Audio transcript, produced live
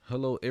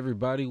Hello,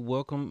 everybody.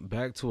 Welcome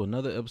back to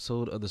another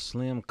episode of the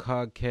Slim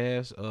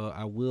Codcast.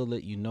 I will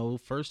let you know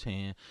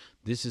firsthand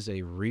this is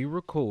a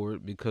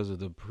re-record because of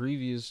the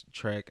previous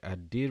track. I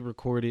did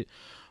record it,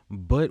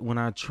 but when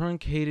I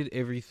truncated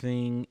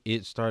everything,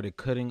 it started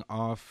cutting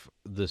off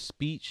the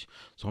speech.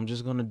 So I'm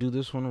just gonna do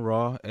this one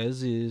raw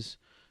as is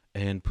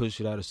and push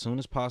it out as soon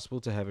as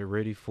possible to have it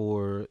ready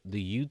for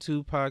the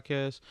YouTube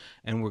podcast.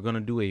 And we're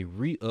gonna do a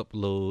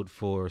re-upload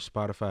for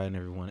Spotify and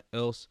everyone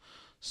else.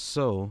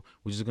 So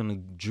we're just gonna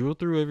drill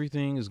through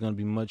everything. It's gonna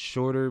be much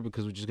shorter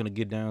because we're just gonna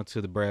get down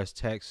to the brass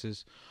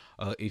taxes.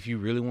 If you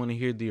really want to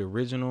hear the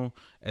original,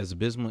 as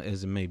abysmal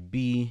as it may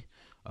be,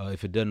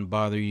 if it doesn't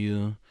bother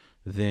you,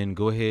 then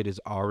go ahead. It's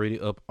already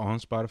up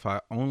on Spotify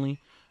only,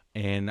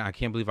 and I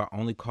can't believe I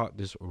only caught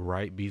this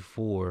right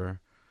before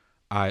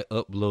I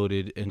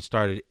uploaded and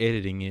started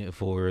editing it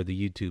for the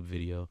YouTube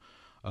video,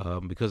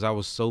 because I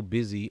was so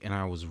busy and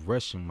I was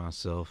rushing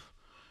myself.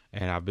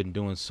 And I've been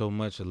doing so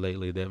much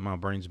lately that my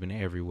brain's been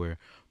everywhere.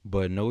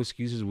 But no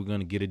excuses. We're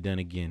going to get it done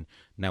again.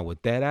 Now,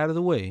 with that out of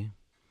the way,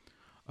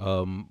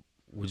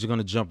 we're just going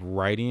to jump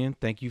right in.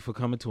 Thank you for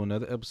coming to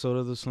another episode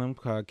of the Slim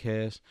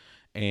Podcast.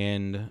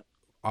 And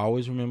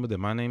always remember that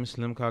my name is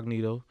Slim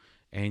Cognito.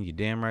 And you're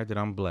damn right that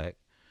I'm black.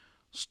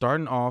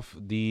 Starting off,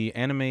 the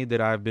anime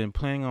that I've been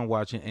planning on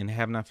watching and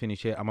have not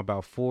finished yet. I'm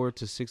about 4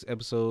 to 6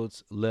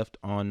 episodes left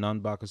on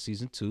Nanbaka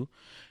Season 2.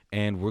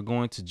 And we're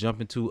going to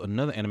jump into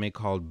another anime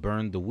called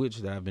Burn the Witch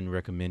that I've been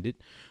recommended.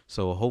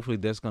 So hopefully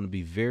that's going to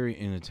be very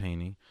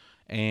entertaining.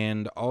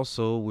 And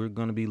also we're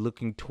going to be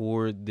looking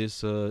toward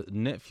this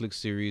Netflix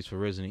series for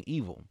Resident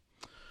Evil.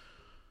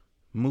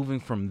 Moving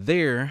from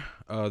there,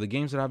 the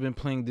games that I've been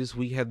playing this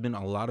week have been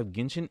a lot of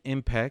Genshin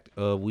Impact.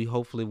 We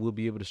hopefully will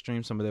be able to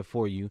stream some of that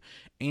for you.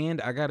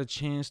 And I got a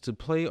chance to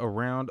play a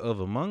round of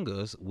Among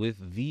Us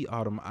with the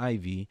Autumn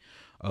Ivy,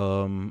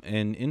 an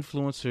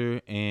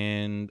influencer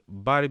and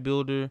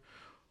bodybuilder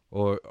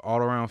or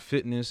all-around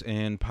fitness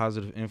and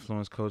positive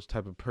influence coach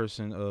type of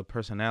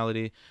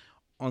personality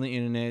on the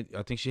internet.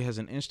 I think she has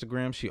an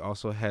Instagram. She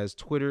also has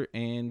Twitter,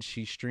 and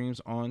she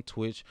streams on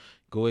Twitch.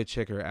 Go ahead,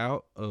 check her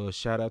out.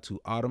 Shout out to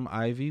Autumn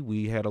Ivy.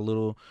 We had a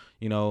little,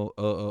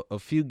 a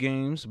few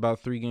games, about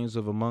 3 games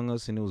of Among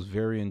Us, and it was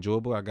very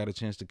enjoyable. I got a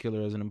chance to kill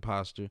her as an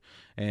imposter,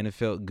 and it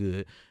felt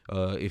good.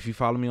 If you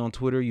follow me on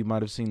Twitter, you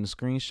might have seen the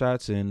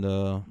screenshots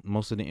and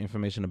most of the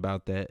information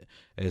about that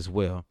as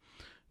well.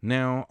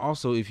 Now,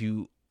 also, if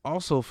you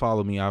also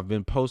follow me, I've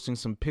been posting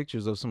some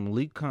pictures of some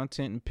leaked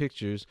content and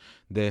pictures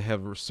that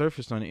have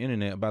surfaced on the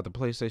internet about the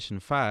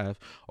PlayStation 5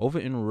 over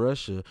in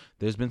Russia.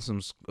 There's been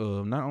some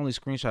not only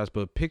screenshots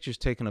but pictures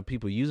taken of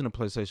people using the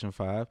PlayStation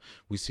 5.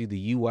 We see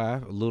the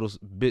UI, little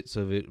bits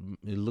of it.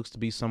 It looks to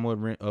be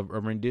somewhat of a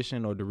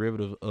rendition or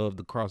derivative of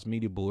the cross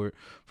media board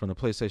from the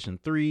PlayStation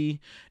 3,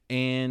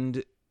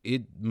 and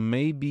it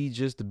may be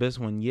just the best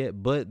one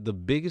yet. But the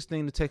biggest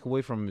thing to take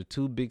away from the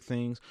 2 big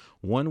things: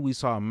 one, we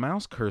saw a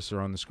mouse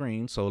cursor on the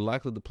screen, so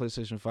likely the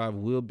PlayStation 5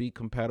 will be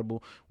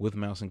compatible with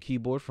mouse and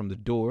keyboard from the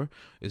door.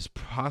 It's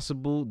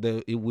possible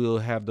that it will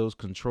have those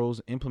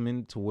controls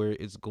implemented to where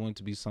it's going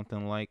to be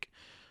something like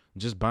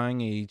just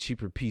buying a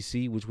cheaper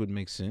PC, which would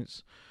make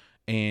sense.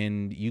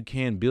 And you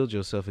can build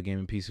yourself a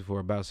gaming PC for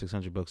about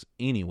 $600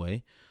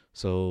 anyway,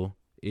 so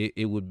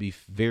it would be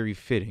very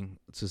fitting,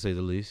 to say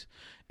the least.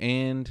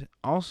 And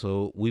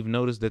also, we've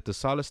noticed that the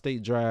solid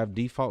state drive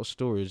default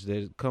storage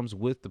that comes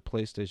with the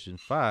PlayStation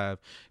 5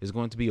 is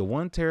going to be a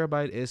 1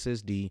 terabyte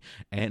SSD.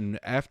 And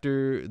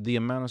after the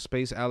amount of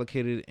space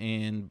allocated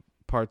and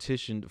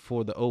partitioned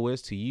for the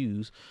OS to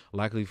use,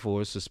 likely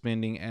for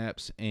suspending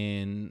apps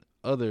and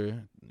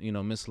other,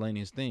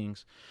 miscellaneous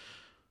things,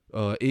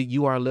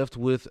 you are left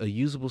with a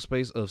usable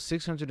space of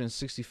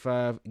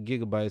 665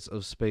 gigabytes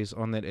of space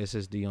on that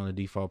SSD on the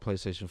default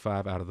PlayStation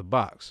 5 out of the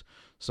box.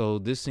 So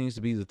this seems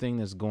to be the thing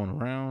that's going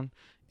around,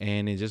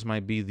 and it just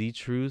might be the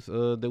truth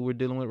that we're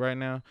dealing with right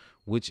now,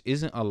 which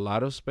isn't a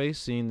lot of space,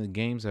 seeing the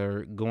games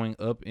are going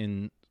up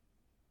in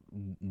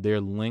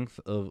their length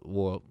of,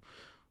 well,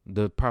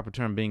 the proper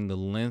term being the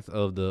length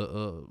of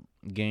the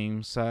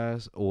game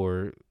size,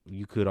 or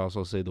you could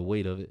also say the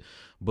weight of it.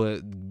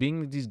 But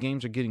being that these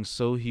games are getting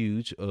so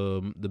huge,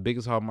 the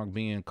biggest hallmark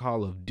being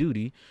Call of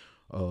Duty,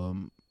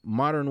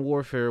 Modern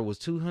Warfare was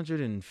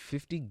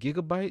 250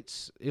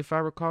 gigabytes, if I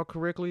recall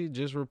correctly,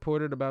 just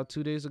reported about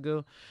 2 days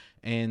ago.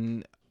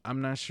 And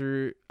I'm not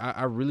sure.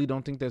 I really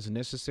don't think that's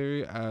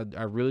necessary.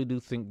 I really do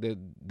think that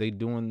they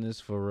doing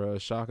this for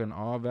shock and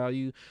awe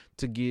value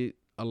to get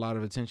a lot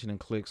of attention and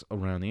clicks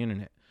around the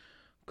internet.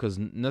 Because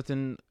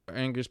nothing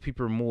angers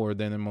people more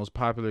than the most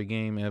popular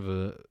game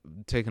ever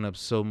taking up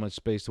so much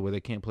space to where they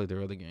can't play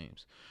their other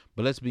games.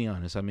 But let's be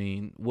honest. I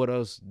mean, what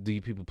else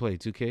do people play?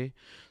 2K?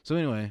 So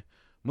anyway,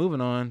 moving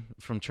on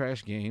from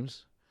trash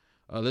games,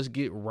 let's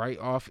get right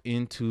off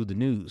into the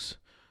news.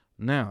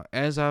 Now,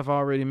 as I've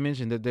already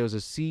mentioned, that there was a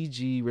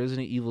CG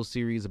Resident Evil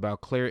series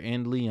about Claire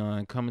and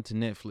Leon coming to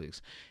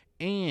Netflix.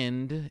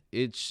 and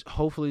it's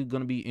hopefully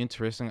going to be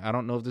interesting. I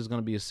don't know if there's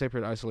going to be a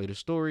separate isolated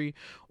story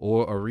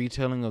or a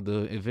retelling of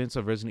the events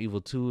of Resident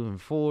Evil 2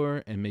 and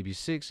 4 and maybe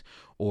 6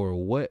 or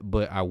what,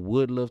 but I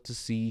would love to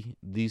see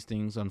these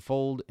things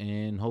unfold,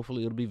 and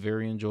hopefully it'll be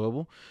very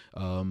enjoyable.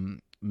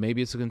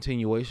 Maybe it's a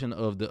continuation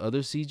of the other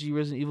CG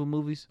Resident Evil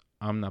movies.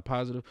 I'm not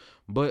positive,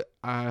 but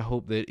I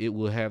hope that it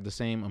will have the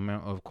same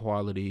amount of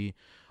quality,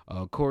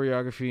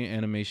 choreography,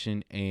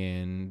 animation,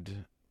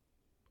 and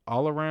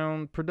all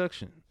around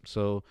production.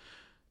 So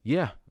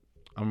yeah,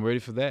 I'm ready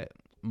for that.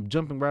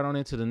 Jumping right on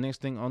into the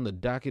next thing on the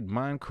docket,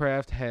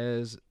 Minecraft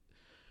has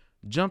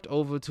jumped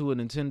over to a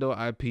Nintendo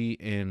IP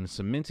and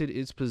cemented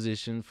its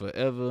position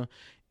forever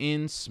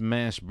in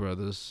Smash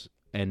Brothers.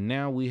 And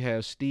now we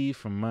have Steve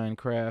from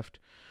Minecraft.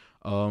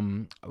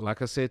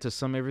 Like I said, to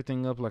sum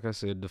everything up, like I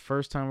said, the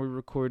first time we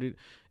recorded,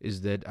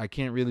 is that I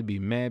can't really be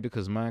mad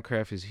because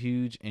Minecraft is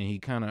huge and he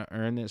kind of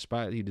earned that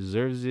spot. He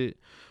deserves it.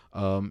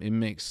 It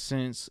makes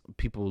sense.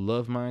 People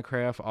love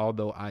Minecraft,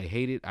 although I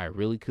hate it. I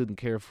really couldn't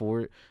care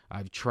for it.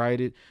 I've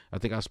tried it. I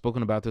think I've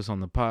spoken about this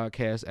on the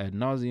podcast ad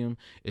nauseum.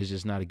 It's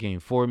just not a game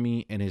for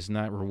me, and it's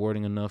not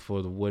rewarding enough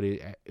for what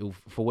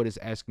it's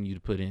asking you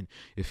to put in.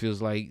 It feels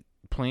like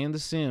playing The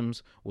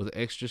Sims with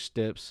extra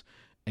steps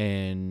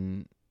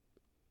and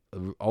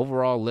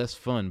overall less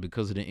fun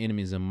because of the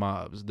enemies and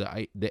mobs.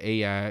 The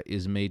AI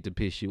is made to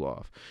piss you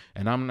off,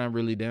 and I'm not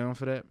really down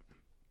for that.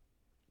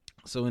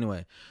 So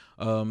anyway,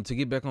 to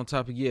get back on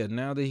topic, yeah,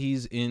 now that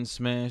he's in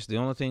Smash, the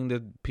only thing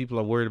that people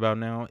are worried about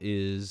now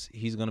is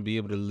he's going to be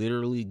able to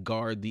literally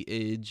guard the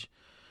edge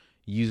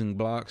using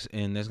blocks,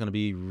 and that's going to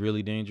be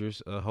really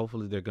dangerous.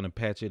 Hopefully they're going to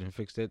patch it and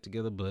fix that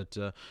together, but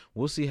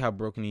we'll see how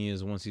broken he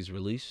is once he's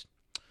released.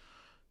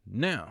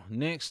 Now,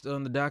 next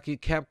on the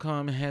docket,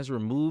 Capcom has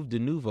removed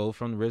Denuvo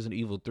from the Resident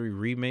Evil 3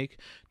 remake.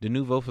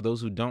 Denuvo, for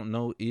those who don't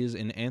know, is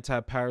an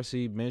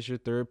anti-piracy measure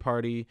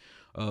third-party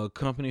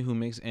company who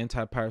makes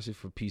anti-piracy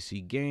for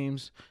PC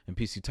games and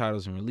PC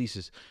titles and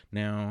releases.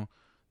 Now,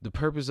 the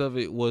purpose of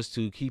it was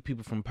to keep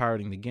people from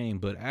pirating the game,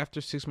 but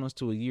after 6 months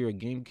to a year, a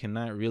game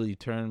cannot really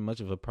turn much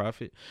of a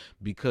profit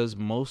because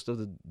most of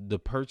the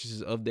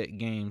purchases of that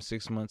game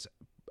 6 months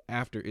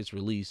after its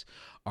release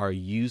are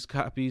used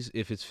copies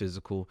if it's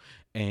physical,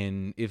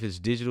 and if it's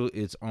digital,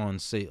 it's on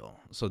sale.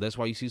 So that's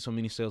why you see so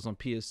many sales on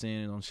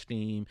PSN and on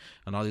Steam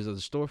and all these other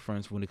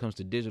storefronts when it comes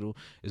to digital,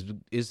 is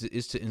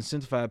to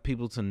incentivize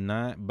people to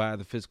not buy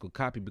the physical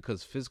copy,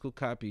 because physical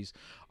copies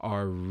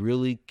are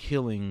really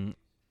killing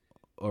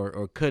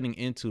or cutting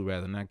into,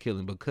 rather not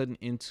killing, but cutting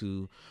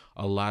into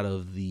a lot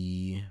of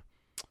the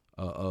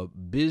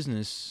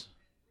business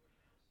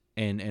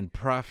and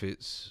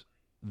profits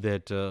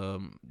that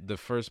the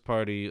first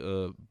party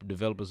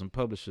developers and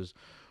publishers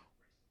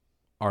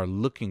are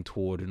looking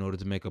toward in order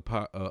to make a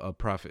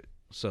profit.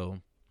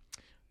 So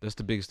that's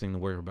the biggest thing to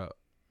worry about.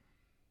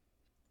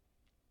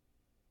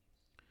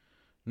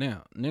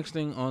 Now, next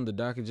thing on the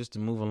docket, just to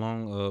move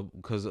along,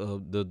 because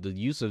the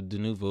use of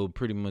Denuvo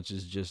pretty much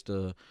is just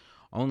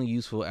only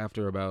useful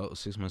after about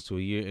 6 months to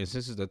a year. And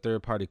since it's a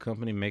third-party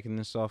company making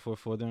this software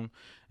for them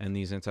and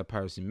these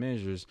anti-piracy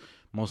measures,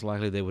 most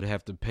likely they would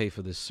have to pay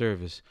for this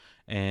service.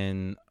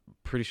 And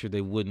pretty sure they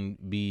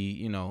wouldn't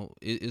be,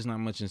 it's not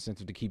much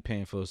incentive to keep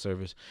paying for a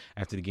service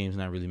after the game's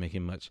not really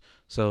making much.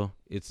 So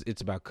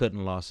it's about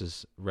cutting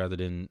losses rather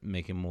than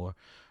making more.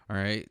 All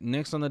right,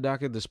 next on the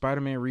docket, the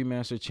Spider-Man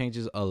remaster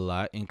changes a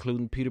lot,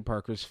 including Peter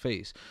Parker's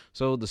face.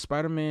 So the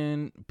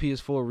Spider-Man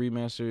PS4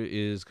 remaster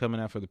is coming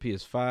out for the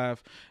PS5,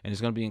 and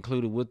it's going to be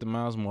included with the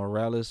Miles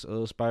Morales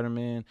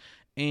Spider-Man.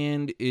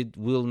 And it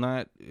will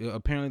not,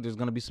 apparently there's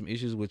going to be some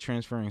issues with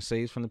transferring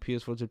saves from the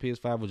PS4 to the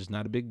PS5, which is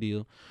not a big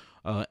deal.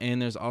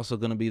 And there's also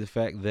going to be the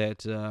fact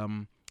that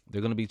they're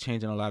going to be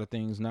changing a lot of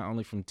things, not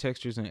only from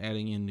textures and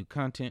adding in new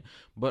content,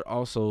 but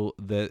also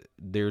that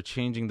they're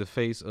changing the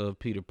face of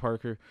Peter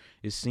Parker.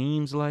 It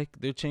seems like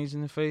they're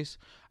changing the face.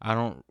 I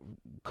don't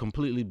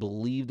completely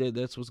believe that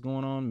that's what's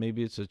going on.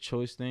 Maybe it's a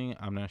choice thing.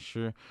 I'm not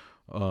sure.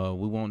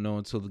 We won't know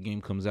until the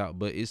game comes out.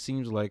 But it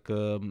seems like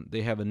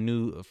they have a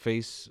new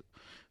facial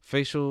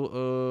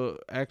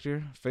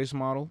actor, face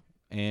model.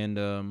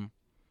 And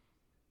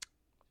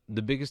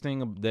the biggest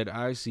thing that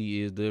I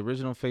see is the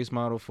original face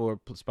model for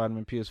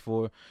Spider-Man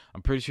PS4.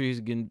 I'm pretty sure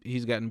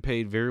he's gotten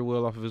paid very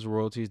well off of his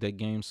royalties. That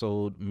game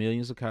sold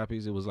millions of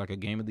copies. It was like a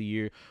game of the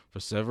year for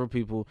several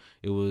people.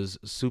 It was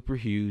super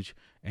huge,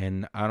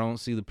 and I don't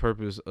see the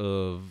purpose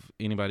of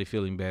anybody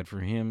feeling bad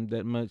for him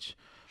that much.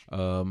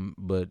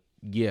 But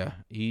yeah,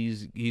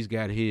 he's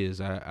got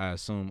his, I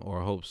assume, or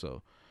hope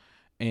so.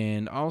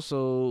 And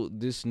also,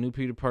 this new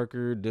Peter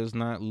Parker does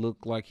not look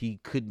like he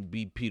could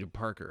be Peter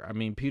Parker. I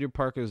mean, Peter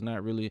Parker is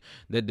not really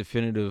that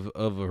definitive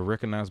of a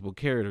recognizable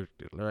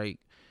character. Right?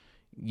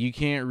 You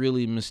can't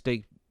really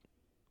mistake.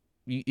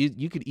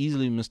 You could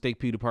easily mistake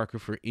Peter Parker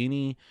for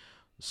any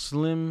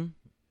slim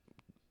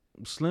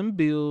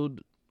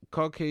build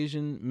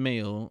Caucasian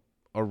male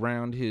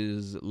around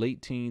his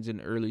late teens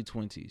and early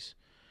 20s.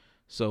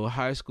 So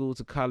high school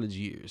to college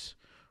years,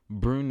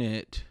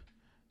 brunette,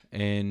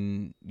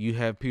 and you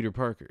have Peter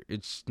Parker.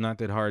 It's not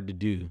that hard to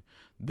do.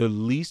 The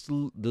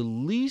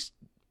least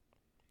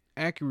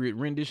accurate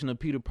rendition of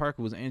Peter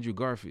Parker was Andrew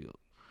Garfield.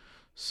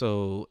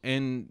 So,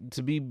 and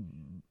to be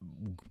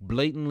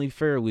blatantly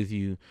fair with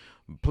you,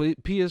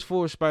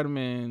 PS4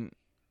 Spider-Man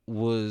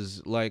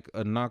was like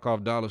a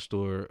knockoff dollar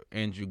store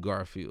Andrew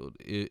Garfield,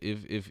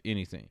 if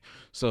anything.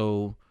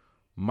 So,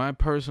 my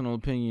personal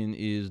opinion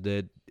is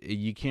that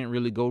you can't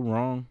really go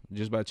wrong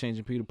just by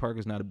changing Peter Parker.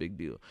 Is not a big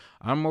deal.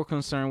 I'm more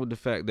concerned with the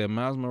fact that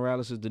Miles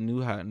Morales is the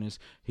new hotness.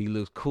 He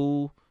looks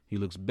cool. He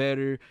looks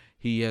better.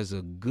 He has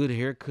a good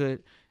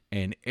haircut,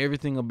 and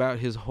everything about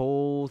his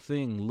whole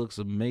thing looks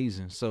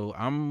amazing. So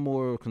I'm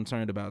more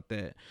concerned about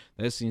that.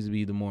 That seems to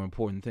be the more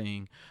important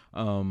thing.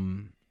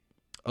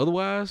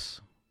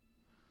 Otherwise,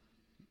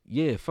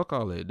 yeah, fuck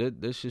all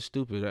that. That shit's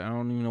stupid. I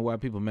don't even know why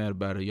people mad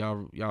about it.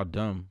 Y'all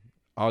dumb.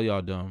 All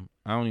y'all dumb.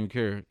 I don't even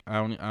care. I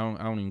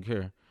don't even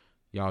care.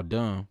 Y'all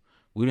dumb.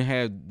 We done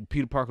had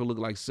Peter Parker look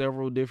like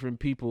several different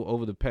people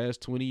over the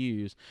past 20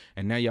 years,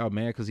 and now y'all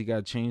mad because he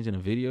got changed in a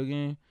video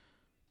game?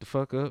 The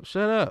fuck up.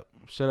 Shut up.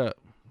 Shut up.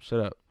 Shut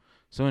up.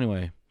 So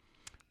anyway,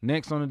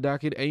 next on the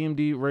docket,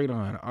 AMD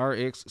Radeon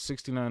RX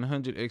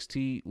 6900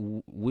 XT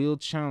will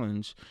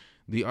challenge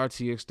the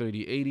RTX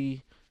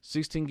 3080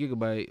 16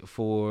 gigabyte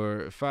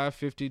for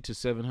 $550 to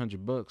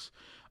 $700.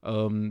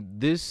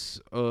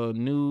 This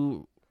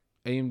new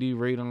AMD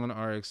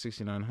Radeon RX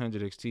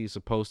 6900 XT is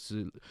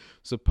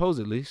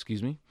supposedly,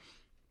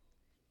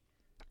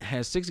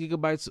 has 6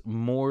 gigabytes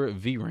more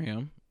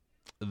VRAM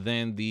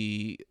than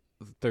the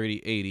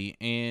 3080,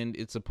 and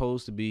it's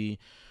supposed to be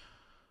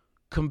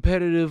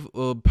competitive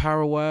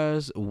power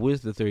wise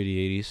with the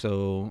 3080.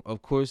 So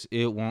of course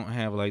it won't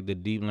have like the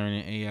deep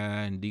learning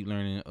AI and deep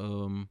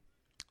learning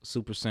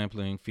super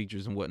sampling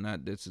features and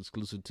whatnot that's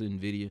exclusive to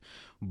NVIDIA,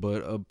 but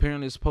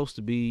apparently it's supposed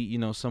to be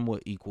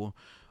somewhat equal.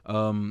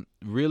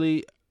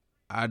 Really,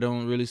 I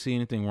don't really see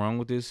anything wrong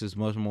with this. It's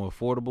much more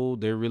affordable.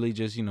 They're really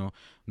just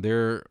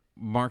their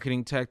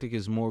marketing tactic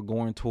is more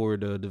going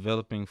toward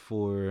developing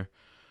for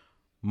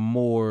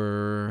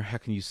more, how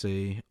can you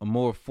say, a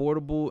more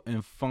affordable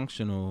and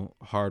functional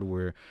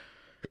hardware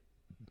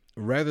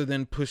rather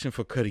than pushing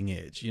for cutting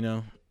edge,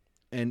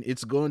 and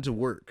it's going to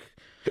work.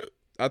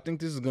 I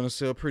think this is going to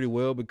sell pretty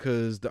well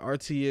because the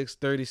RTX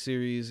 30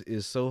 series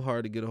is so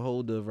hard to get a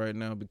hold of right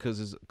now because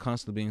it's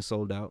constantly being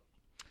sold out.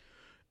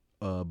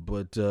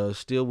 But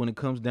still, when it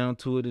comes down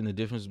to it and the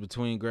difference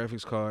between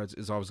graphics cards,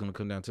 it's always going to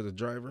come down to the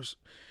drivers.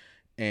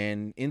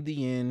 And in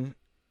the end,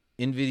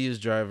 NVIDIA's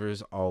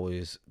drivers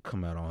always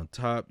come out on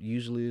top.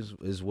 Usually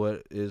is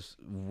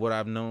what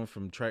I've known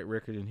from track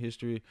record and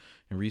history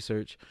and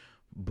research.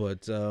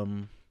 But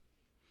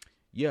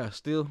yeah,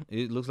 still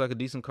it looks like a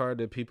decent card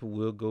that people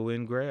will go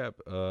and grab.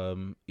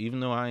 Even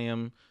though I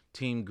am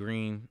Team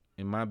Green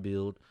in my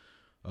build,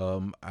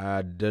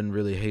 I doesn't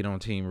really hate on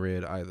Team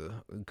Red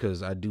either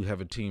because I do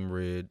have a Team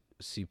Red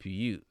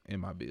CPU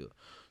in my build.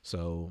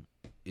 So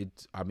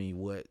it's, I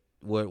mean,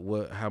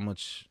 how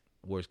much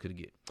worse could it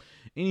get?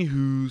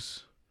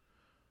 Anywho's,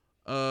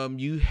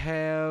 you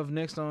have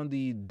next on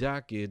the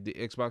docket, the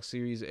Xbox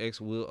Series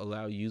X will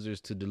allow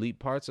users to delete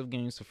parts of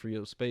games to free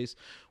up space,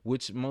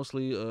 which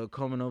mostly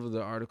coming over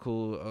the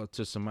article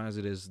to surmise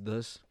it as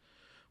thus.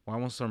 Well, I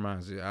won't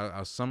surmise it.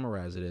 I'll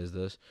summarize it as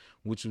thus,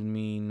 which would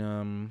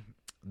mean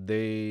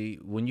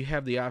when you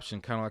have the option,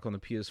 kind of like on the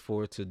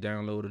PS4, to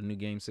download a new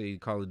game, say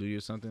Call of Duty or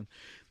something,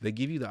 they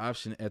give you the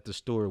option at the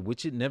store,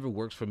 which it never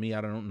works for me.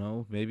 I don't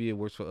know. Maybe it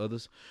works for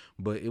others,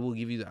 but it will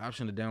give you the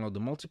option to download the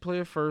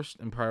multiplayer first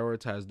and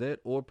prioritize that,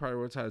 or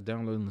prioritize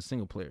downloading the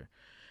single player.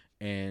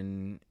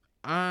 And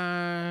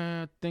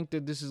I think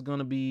that this is going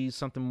to be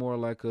something more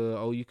like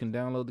you can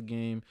download the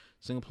game,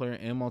 single player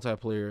and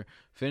multiplayer,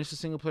 finish the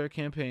single player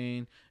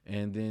campaign,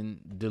 and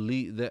then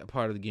delete that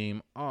part of the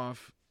game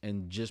off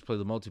and just play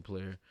the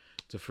multiplayer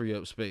to free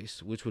up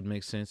space, which would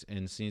make sense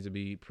and seems to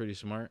be pretty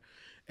smart.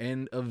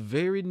 And a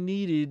very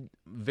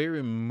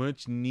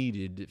much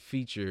needed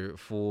feature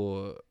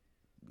for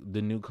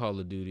the new Call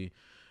of Duty,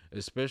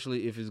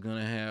 especially if it's going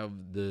to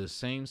have the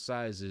same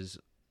sizes,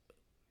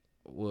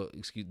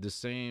 the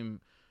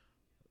same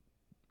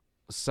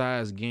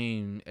size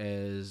game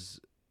as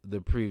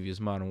the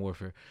previous Modern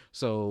Warfare.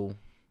 So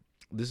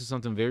this is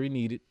something very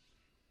needed.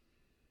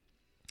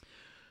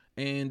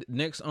 And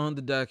next on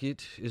the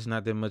docket, it's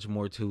not that much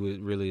more to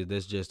it, really.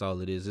 That's just all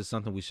it is. It's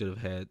something we should have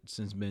had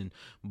since been.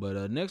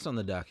 But next on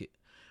the docket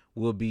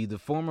will be the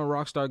former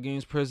Rockstar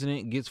Games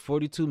president gets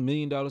 $42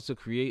 million to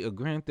create a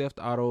Grand Theft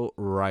Auto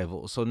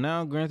rival. So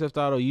now Grand Theft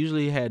Auto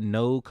usually had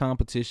no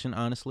competition,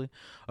 honestly,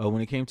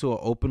 when it came to an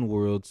open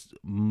world,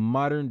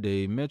 modern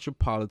day,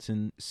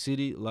 metropolitan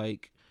city,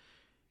 like,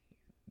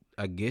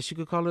 I guess you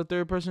could call it a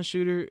third-person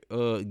shooter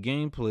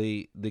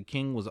gameplay. The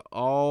king was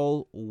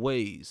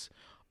always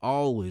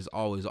Rockstar's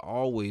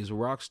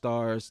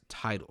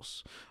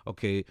titles.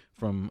 Okay,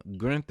 from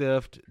Grand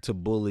Theft to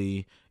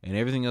Bully and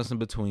everything else in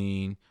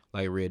between,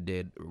 like Red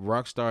Dead.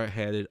 Rockstar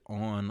had it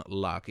on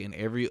lock, and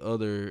every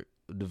other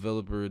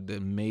developer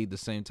that made the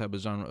same type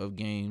of genre of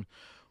game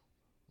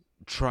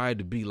tried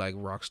to be like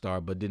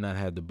Rockstar but did not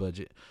have the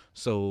budget.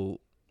 So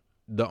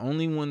the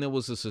only one that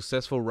was a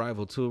successful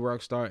rival to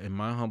Rockstar, in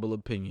my humble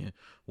opinion,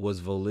 was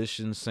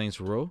Volition Saints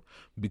Row,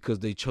 because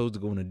they chose to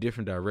go in a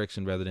different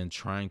direction rather than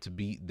trying to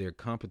beat their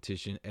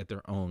competition at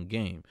their own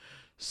game.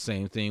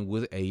 Same thing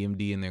with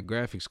AMD and their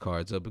graphics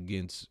cards up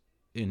against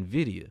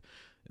Nvidia.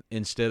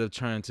 Instead of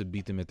trying to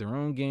beat them at their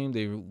own game,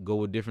 they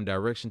go a different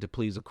direction to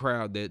please a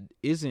crowd that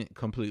isn't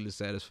completely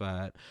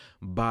satisfied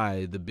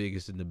by the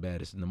biggest and the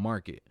baddest in the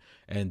market.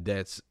 And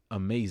that's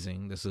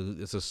amazing.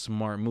 It's a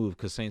smart move,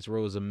 because Saints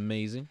Row is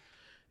amazing,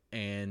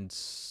 and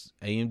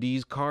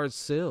AMD's cards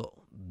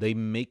sell. They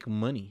make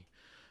money.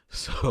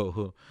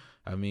 So,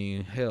 I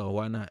mean, hell,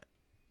 why not?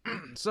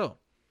 So,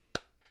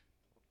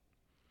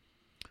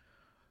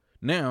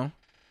 now,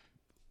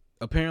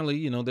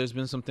 apparently, there's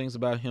been some things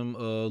about him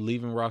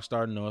leaving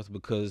Rockstar North,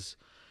 because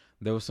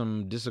there were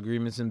some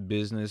disagreements in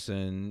business,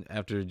 and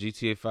after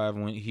GTA 5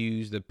 went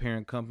huge, the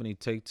parent company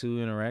Take-Two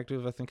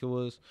Interactive, I think it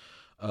was,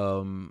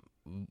 um,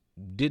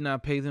 did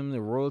not pay them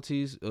the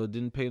royalties,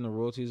 didn't pay them the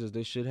royalties as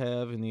they should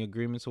have in the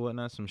agreements or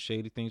whatnot. Some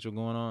shady things were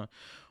going on,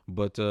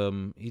 but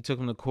he took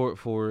them to court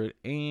for it,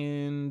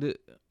 and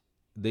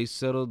they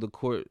settled the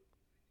court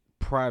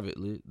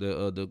privately.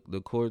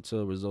 The court's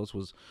results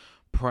was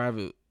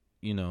private,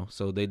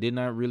 so they did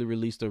not really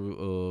release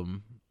the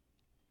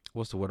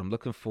what's the word I'm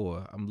looking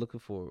for?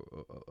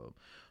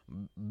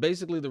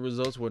 Basically the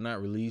results were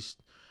not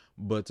released,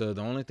 but the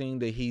only thing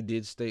that he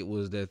did state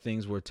was that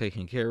things were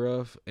taken care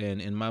of,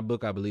 and in my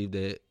book, I believe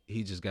that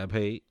he just got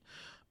paid.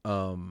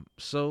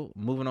 So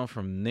moving on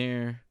from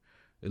there,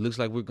 it looks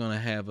like we're gonna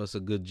have us a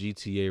good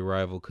GTA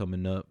rival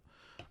coming up.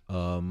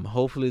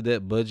 Hopefully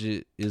that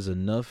budget is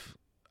enough.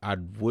 I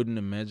wouldn't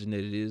imagine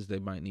that it is. They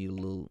might need a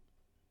little.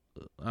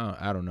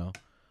 I don't know.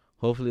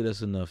 Hopefully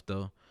that's enough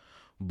though.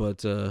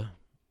 But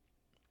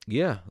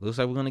yeah, looks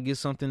like we're gonna get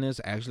something that's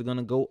actually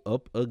gonna go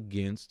up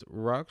against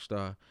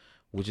Rockstar,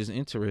 which is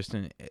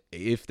interesting.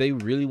 If they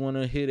really want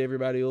to hit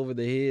everybody over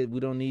the head,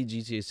 we don't need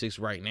GTA 6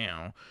 right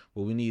now.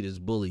 What we need is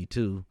Bully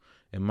 2,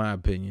 in my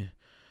opinion.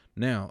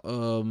 Now,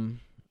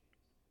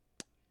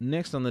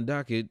 next on the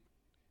docket,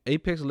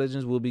 Apex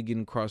Legends will be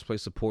getting crossplay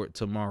support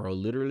tomorrow,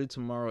 literally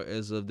tomorrow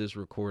as of this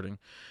recording.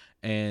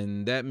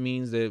 And that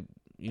means that,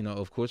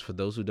 of course, for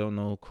those who don't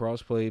know,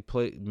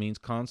 crossplay means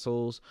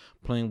consoles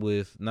playing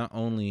with not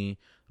only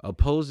I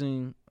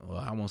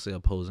won't say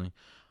opposing,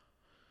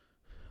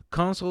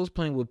 consoles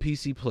playing with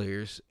PC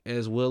players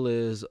as well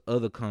as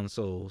other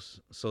consoles.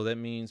 So that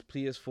means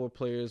PS4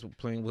 players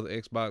playing with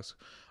Xbox,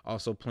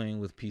 also playing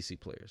with PC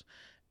players.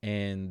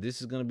 And this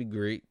is going to be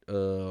great.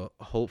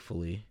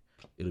 Hopefully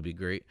it'll be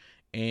great.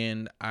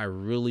 And I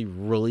really,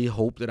 really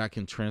hope that I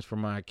can transfer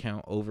my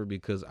account over,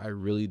 because I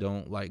really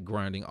don't like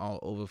grinding all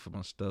over for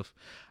my stuff.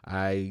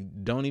 I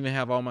don't even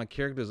have all my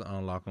characters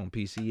unlocked on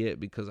PC yet,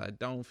 because I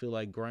don't feel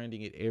like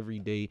grinding it every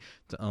day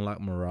to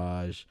unlock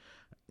Mirage.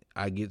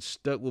 I get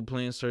stuck with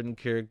playing certain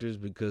characters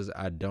because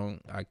I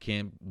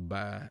can't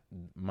buy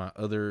my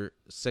other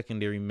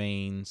secondary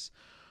mains,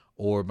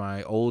 or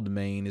my old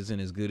main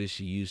isn't as good as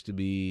she used to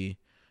be,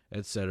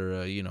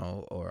 etc.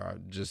 Or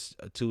I'm just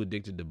too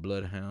addicted to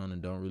Bloodhound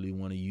and don't really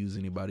want to use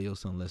anybody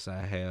else unless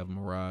I have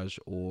Mirage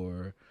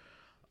or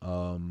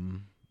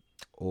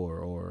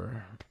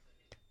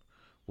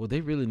well,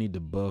 they really need to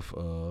buff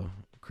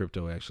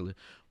Crypto, actually.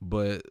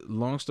 But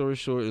long story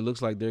short, it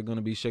looks like they're going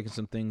to be shaking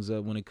some things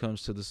up when it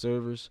comes to the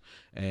servers,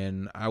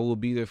 and I will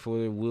be there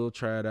for it. We'll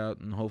try it out,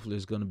 and hopefully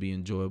it's going to be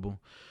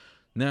enjoyable.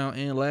 Now,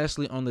 and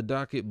lastly on the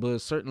docket, but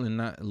certainly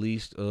not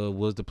least,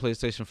 was the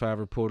PlayStation 5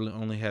 reportedly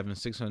only having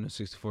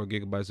 664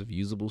 gigabytes of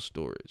usable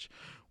storage,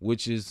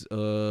 which is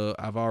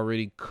I've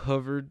already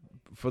covered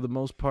for the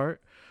most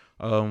part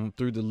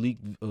through the leak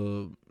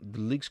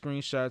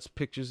screenshots,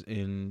 pictures,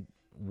 and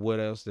what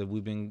else that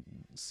we've been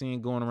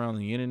seeing going around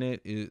the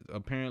internet. It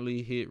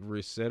apparently hit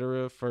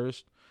Resetera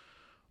first,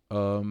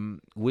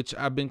 which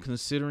I've been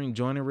considering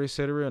joining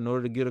Resetera in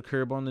order to get a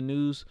curb on the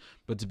news.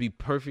 But to be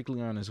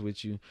perfectly honest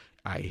with you,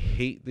 I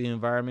hate the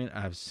environment.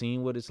 I've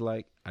seen what it's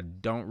like. I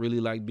don't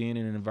really like being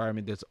in an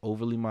environment that's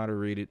overly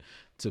moderated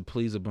to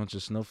please a bunch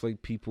of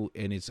snowflake people,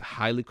 and it's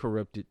highly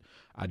corrupted.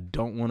 I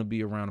don't want to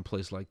be around a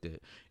place like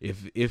that.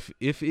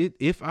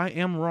 If I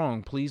am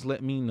wrong, please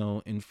let me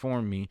know,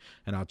 inform me,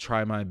 and I'll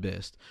try my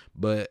best.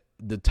 But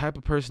the type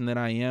of person that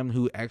I am,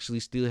 who actually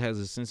still has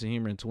a sense of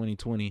humor in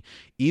 2020,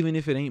 even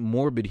if it ain't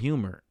morbid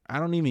humor, I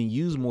don't even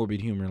use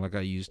morbid humor like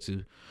I used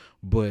to,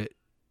 but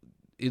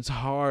it's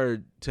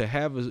hard to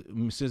have a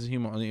sense of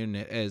humor on the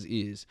internet as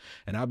is.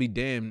 And I'll be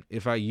damned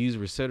if I use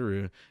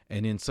Resetera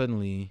and then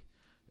suddenly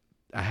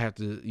I have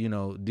to,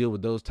 deal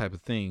with those type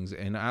of things.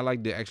 And I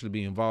like to actually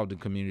be involved in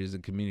communities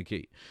and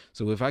communicate.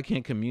 So if I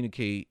can't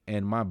communicate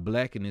and my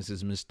blackness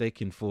is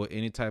mistaken for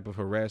any type of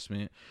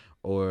harassment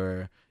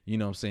or,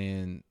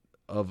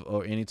 or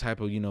any type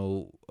of,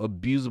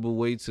 abusable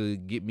way to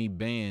get me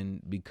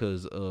banned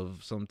because of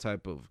some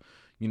type of,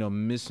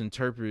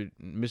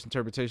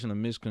 misinterpretation or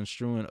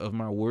misconstruing of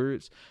my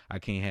words, I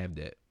can't have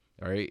that.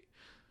 All right.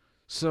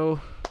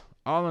 So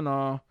all in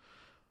all,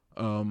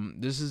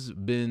 This has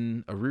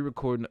been a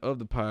re-recording of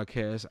the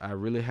podcast. I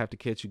really have to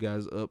catch you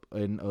guys up.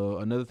 And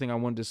another thing I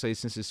wanted to say,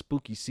 since it's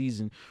spooky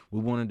season, we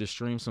wanted to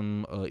stream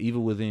some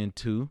Evil Within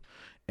 2.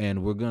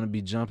 And we're going to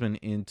be jumping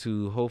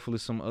into hopefully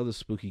some other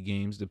spooky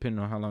games,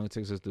 depending on how long it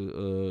takes us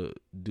to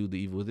do the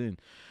Evil Within.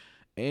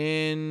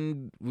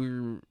 And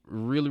we're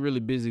really, really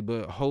busy,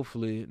 but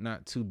hopefully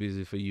not too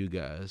busy for you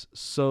guys.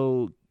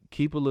 So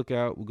keep a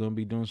lookout. We're going to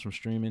be doing some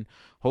streaming.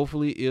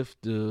 Hopefully, if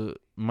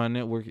my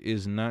network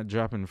is not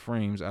dropping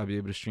frames, I'll be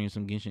able to stream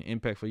some Genshin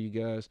Impact for you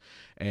guys,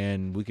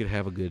 and we could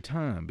have a good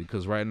time.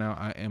 Because right now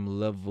I am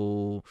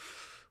level,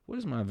 what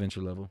is my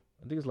adventure level?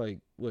 I think it's like,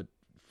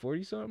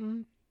 40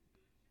 something?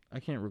 I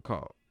can't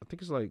recall. I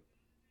think it's like,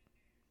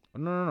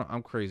 no,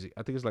 I'm crazy.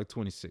 I think it's like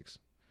 26,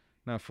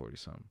 not 40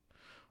 something.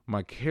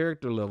 My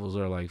character levels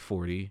are like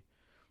 40.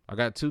 I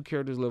got 2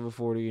 characters level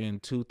 40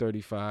 and 2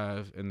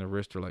 35, and the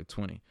rest are like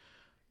 20.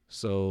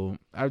 So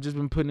I've just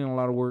been putting in a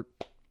lot of work,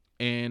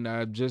 and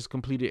I've just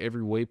completed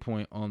every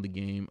waypoint on the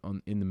game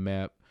in the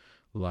map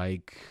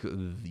like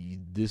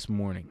this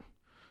morning.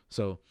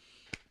 So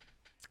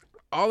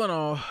all in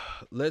all,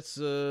 let's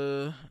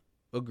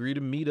agree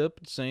to meet up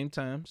at the same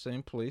time,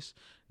 same place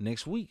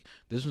next week.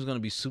 This one's going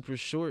to be super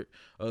short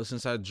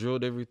since I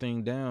drilled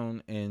everything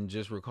down and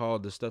just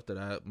recalled the stuff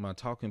that my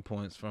talking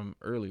points from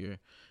earlier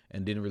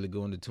and didn't really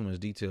go into too much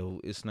detail.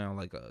 It's now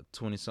like a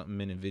 20-something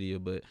minute video,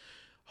 but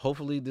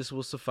hopefully this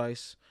will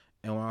suffice,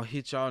 and I'll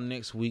hit y'all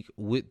next week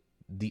with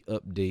the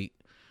update.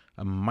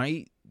 I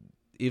might,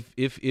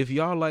 if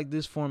y'all like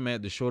this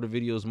format, the shorter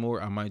videos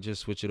more, I might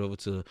just switch it over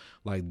to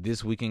like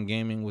This Week in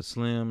Gaming with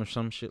Slim or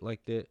some shit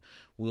like that.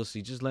 We'll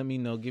see. Just let me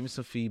know. Give me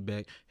some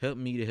feedback. Help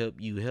me to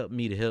help you. Help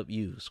me to help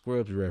you.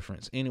 Scrubs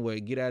reference. Anyway,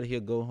 get out of here.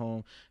 Go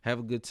home. Have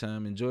a good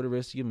time. Enjoy the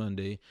rest of your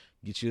Monday.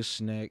 Get you a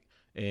snack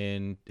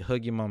and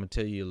hug your mama.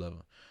 Tell you you love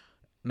her.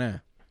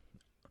 Now,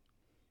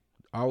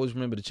 always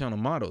remember the channel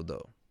motto,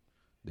 though,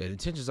 that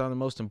intentions are the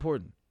most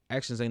important.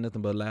 Actions ain't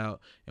nothing but loud,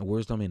 and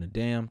words don't mean a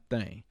damn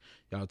thing.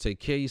 Y'all take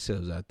care of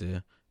yourselves out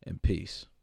there, and peace.